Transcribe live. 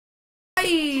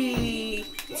Hey,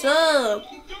 what's up?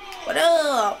 What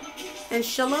up? And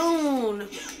Shalom.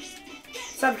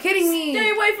 Stop kidding me.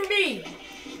 Stay away from me.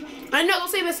 I know,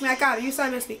 don't say miss me. I got it. You said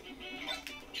miss me.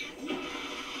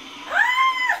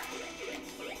 Ah!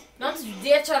 Don't you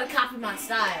dare try to copy my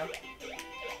style.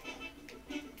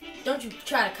 Don't you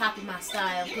try to copy my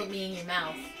style and put me in your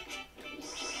mouth.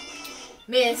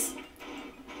 Miss.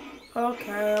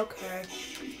 Okay, okay.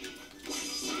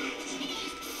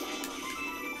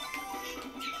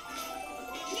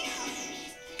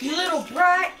 You little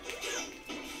brat.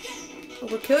 I'm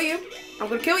gonna kill you. I'm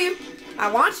gonna kill you.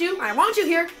 I want you. I want you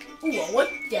here. Ooh, I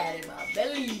want that in my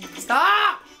belly.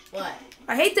 Stop! What?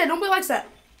 I hate that. Nobody likes that.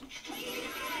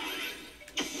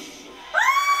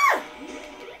 Ah!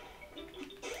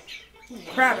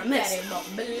 Crap, I missed. That in my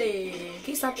belly.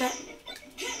 Can you stop that?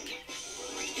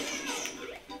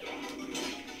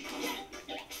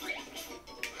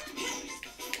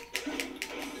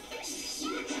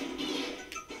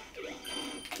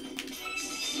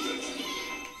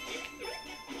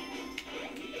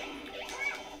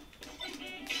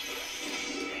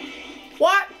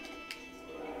 What?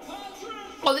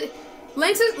 Oh,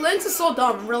 Lynx is so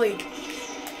dumb, really.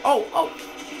 Oh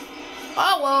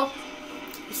well.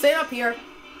 I'm staying up here.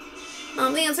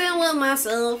 I'm dancing with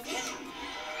myself.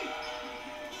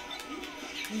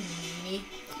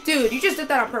 Dude, you just did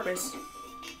that on purpose.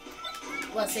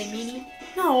 What, say meanie?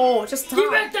 No, just stop. Give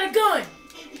back that gun!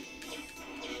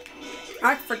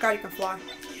 I forgot you can fly.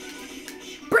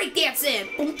 Break dancing!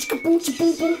 Boom, chicka, boom, chicka,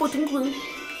 boom, boom, boom, boom, boom.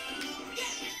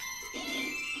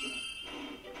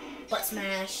 Butt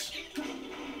smash.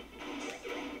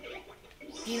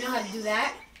 Do you know how to do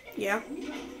that? Yeah.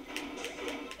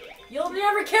 You'll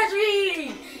never catch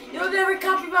me! You'll never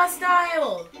copy my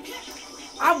style!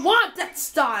 I want that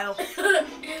style!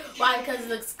 Why? Because it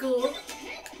looks cool?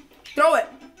 Throw it!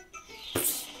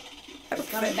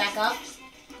 Coming back up?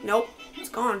 Nope, it's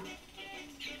gone.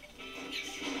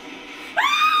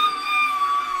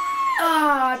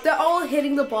 Ah, they're all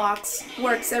hitting the box.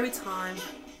 Works every time.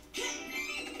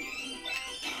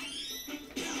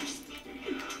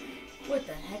 What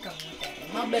the heck? I want that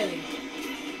in my belly.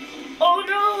 Oh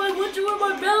no! I want you in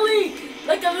my belly!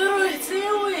 Like a little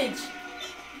sandwich!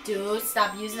 Dude,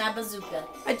 stop using that bazooka.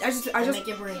 I just make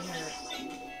your brain hurt.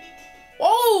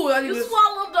 Oh! You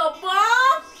swallowed the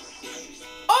bomb?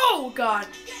 Oh God!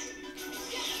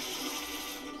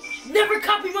 Never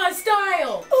copy my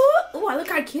style! Ooh, I look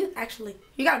kind of cute, actually.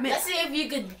 You gotta admit. Let's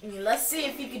see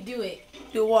if you could do it.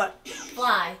 Do what?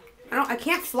 Fly. I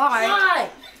can't fly. Fly!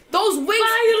 Those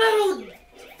wings!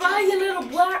 Fly, you little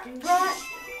black rat!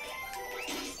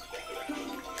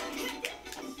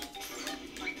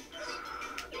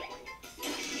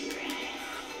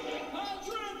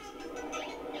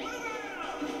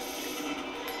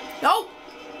 Nope!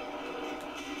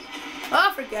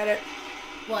 Oh, forget it.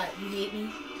 What, you hate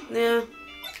me? Yeah.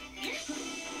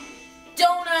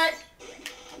 Donut!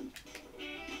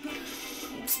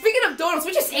 Speaking of donuts,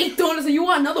 we just ate donuts and you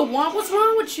want another one? What's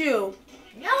wrong with you?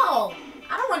 No!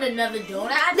 I don't want another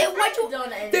donut. I Then just why'd want you- a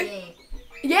donut in then- the game.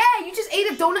 Yeah, you just ate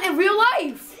a donut in real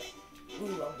life.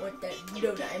 Ooh, I want that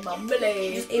donut in my You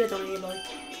belly. just ate a donut in your belly.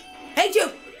 Hey,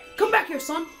 you! Come back here,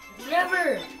 son.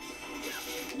 Never!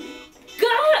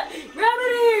 God!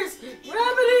 Rabbit ears!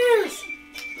 Rabbit ears!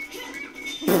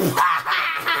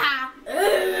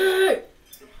 Ugh.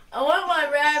 I want my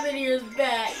rabbit ears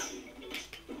back.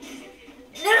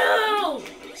 No!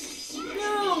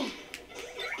 No!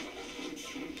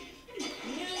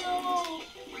 No!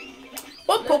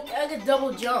 What I could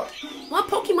double jump.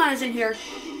 Pokemon is in here?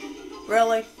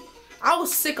 Really? I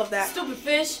was sick of that. Stupid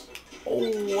fish.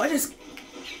 Oh, I just...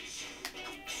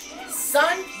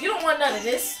 Son, you don't want none of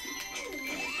this.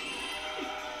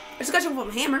 I just got you from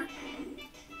a hammer.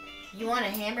 You want a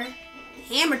hammer?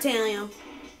 Hammer tail.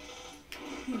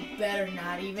 You better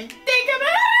not even think about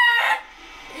it!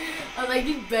 I'm like,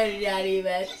 you better not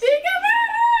even think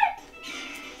about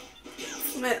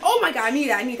it! Man, oh my God, I need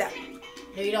that. I need that.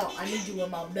 No, you don't. I need you in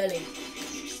my belly.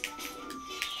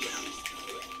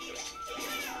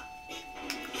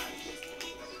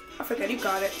 I forget you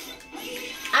got it.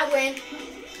 I win.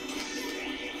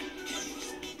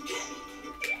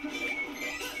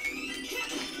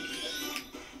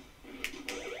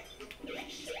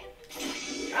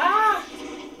 Ah!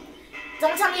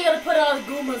 Don't tell me you gotta put all the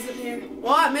Goombas in here.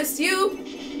 Well, I missed you.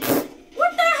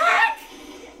 What the heck?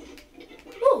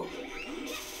 Ooh.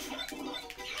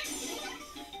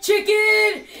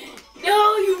 Chicken!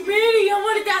 No, you really! I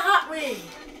wanted that hot wing.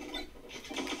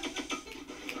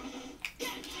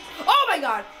 Oh my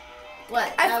God.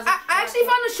 What? I actually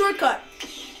found a shortcut.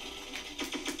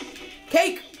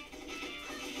 Cake.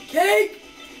 Cake?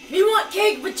 You want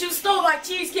cake, but you stole my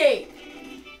cheesecake.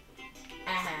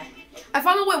 I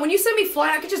found a way. When you send me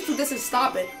flying, I could just do this and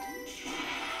stop it.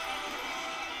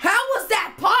 How was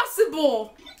that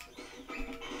possible?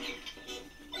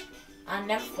 I'll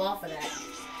never fall for that.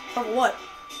 For what?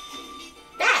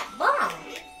 That bomb.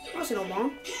 I don't see no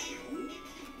bomb.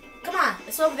 Come on,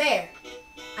 it's over there.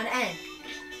 On the end.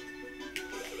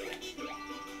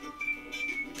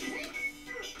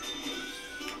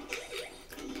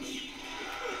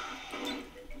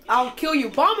 I'll kill you.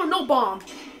 Bomb or no bomb?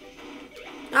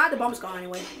 Ah, the bomb's gone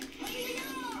anyway.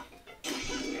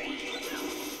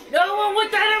 No, I don't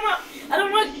want that. I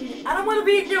don't want to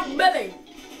be in your belly.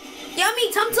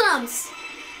 Yummy tum-tums.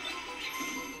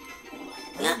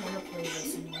 I don't want to play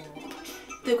this anymore.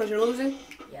 Dude, because you're losing?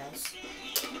 Yes.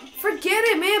 Forget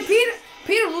it, man.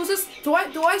 Peter loses. Do I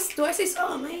say so?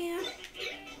 Oh, man.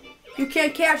 You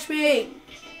can't catch me.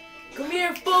 Come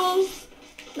here, fool.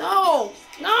 No.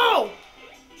 No.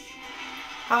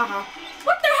 Haha.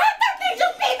 What the heck? That thing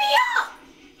just beat me up.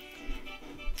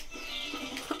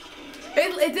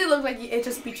 It did look like it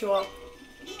just beat you up.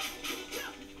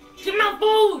 Give me my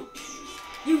food.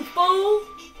 You fool.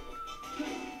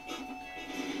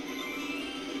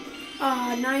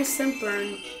 Ah, nice and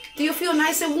burn. Do you feel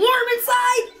nice and warm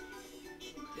inside?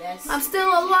 Yes. I'm still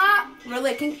alive.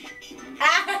 Really? Two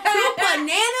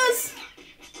bananas?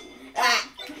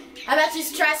 How about you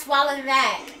try swallowing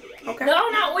that? Okay. No,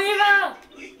 not Weaver.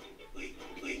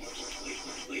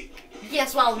 You can't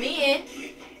swallow me in.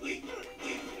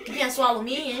 You can't swallow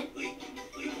me in.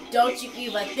 Don't you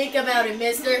even think about it,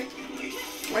 mister.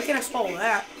 Why can't I swallow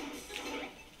that?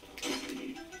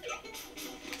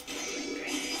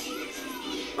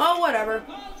 Oh, whatever.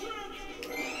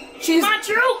 She's... Come on,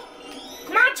 Troop!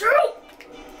 Come on, Troop!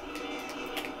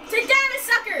 Take down this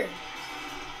sucker!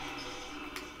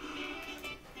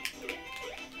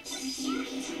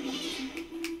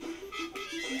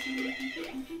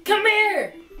 Come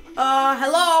here!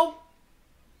 Hello?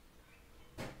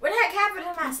 What the heck happened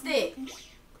to my stick?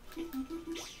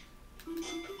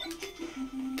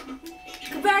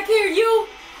 Come back here, you!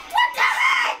 What the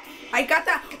heck? I got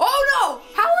that. Oh, no!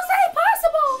 How is that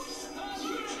possible?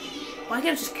 Why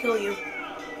can't I just kill you?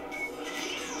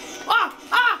 Ah!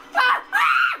 Ah! Ah!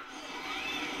 Ah!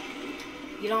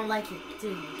 You don't like it, do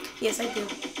you? Yes, I do.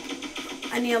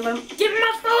 I need them. Give me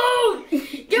my food!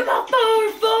 Give my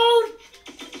food!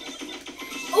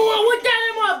 Oh, I want that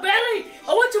in my belly! I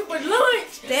want you for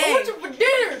lunch! Dang. I want you for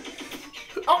dinner!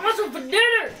 I want you for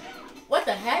dinner! What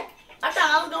the heck? I thought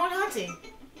I was going hunting.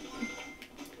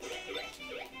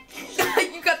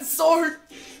 You got the sword.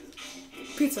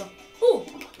 Pizza. Ooh!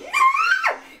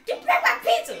 No! Get back my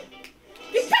pizza!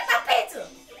 Get back my pizza!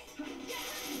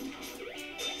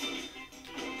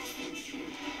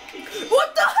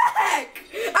 What the heck?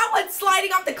 I went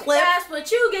sliding off the cliff. That's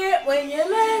what you get when you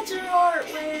let your heart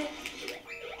win.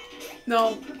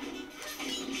 No.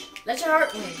 Let your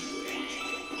heart win.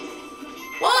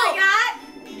 Whoa! Oh my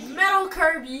god! Metal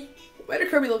Kirby. Where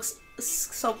Kirby looks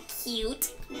so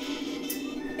cute.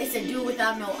 It's a dude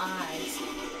without no eyes.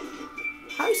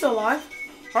 How are you still alive?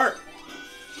 Heart.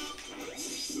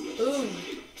 Ooh.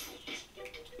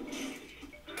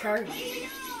 Kirby.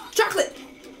 Chocolate!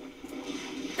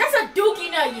 That's a dookie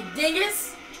nut, you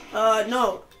dingus.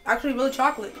 No. Actually, really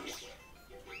chocolate.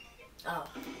 Oh.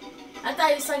 I thought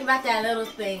you was talking about that little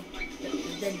thing.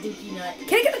 The dookie nut.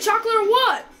 Can I get the chocolate or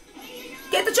what?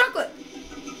 Get the chocolate!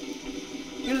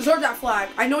 You deserve that flag.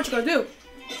 I know what you're gonna do.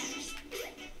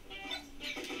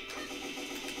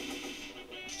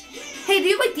 Hey, do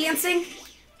you like dancing?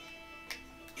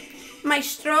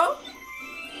 Maestro?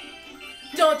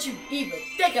 Don't you even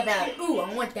think about it. Ooh,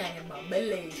 I want that in my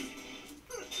belly.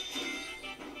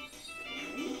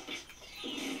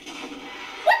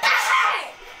 What the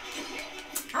heck?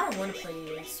 I don't want to play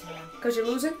this one. Because you're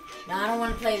losing? No, I don't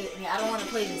want to play. I don't want to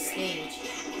play this stage.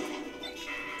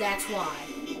 That's why.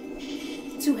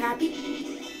 Too happy?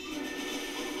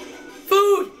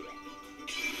 Food!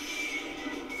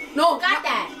 No, Got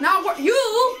that. Now what?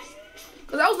 You?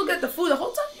 Because I was looking at the food the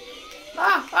whole time.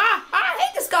 I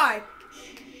hate this guy.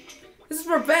 This is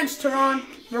revenge, Tehran.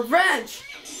 Revenge.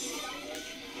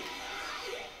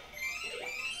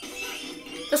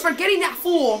 Just for getting that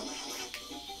fool.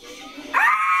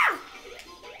 Ah!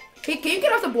 Can you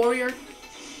get off the warrior?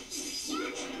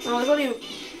 No,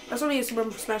 that's only a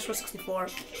Super Smash Bros. 64.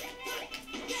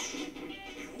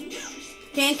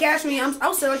 Can't catch me.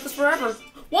 I'll stay like this forever.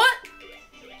 What?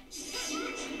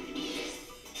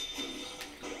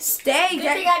 Stay. Good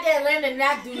thing I didn't land in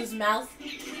that dude's mouth.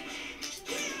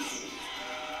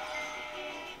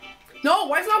 No,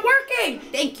 why is it not working?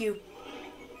 Thank you.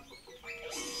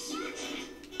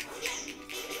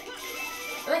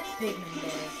 Pigman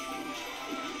better.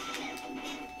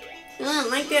 I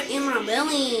don't like that in my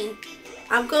belly.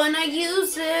 I'm gonna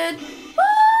use it.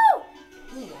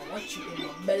 Woo! Ooh, I want you in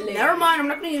my belly. Never mind, I'm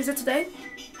not gonna use it today.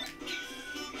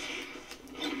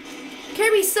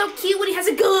 Kirby's so cute when he has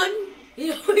a gun.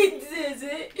 He always does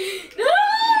it. No!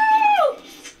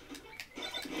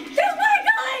 That's my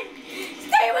gun!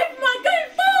 Stay away from my gun,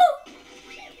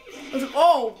 fool!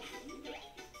 Oh!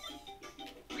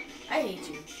 I hate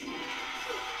you.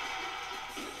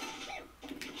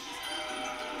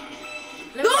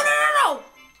 No, no, no, no!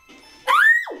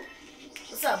 No!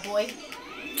 What's up, boy?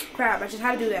 Crap, I just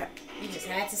had to do that. You just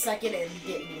had to suck it and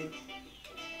get me.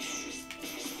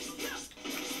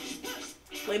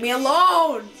 Leave me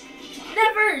alone!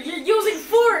 Never! You're using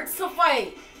forks to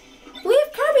fight!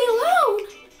 Leave Kirby alone!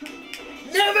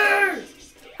 Never!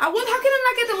 How can I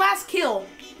not get the last kill?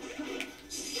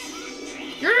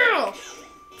 Yeah!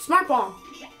 Smart bomb.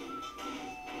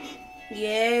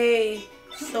 Yay.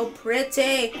 So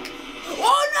pretty.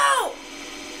 Oh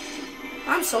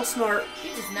no! I'm so smart.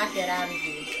 You just knocked that out of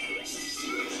you.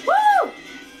 Woo!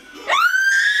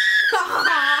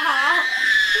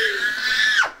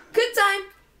 Good time.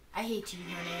 I hate you,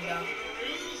 Hernando.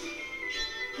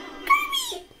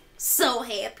 Kirby! So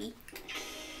happy.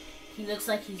 He looks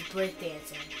like he's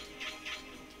breakdancing.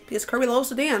 Because Kirby loves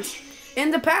to dance.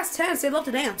 In the past tense, they love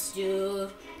to dance.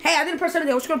 Dude. Hey, I didn't press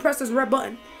anything. I was just gonna press this red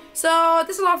button. So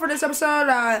this is all for this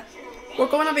episode. We're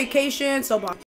going on vacation, so bye.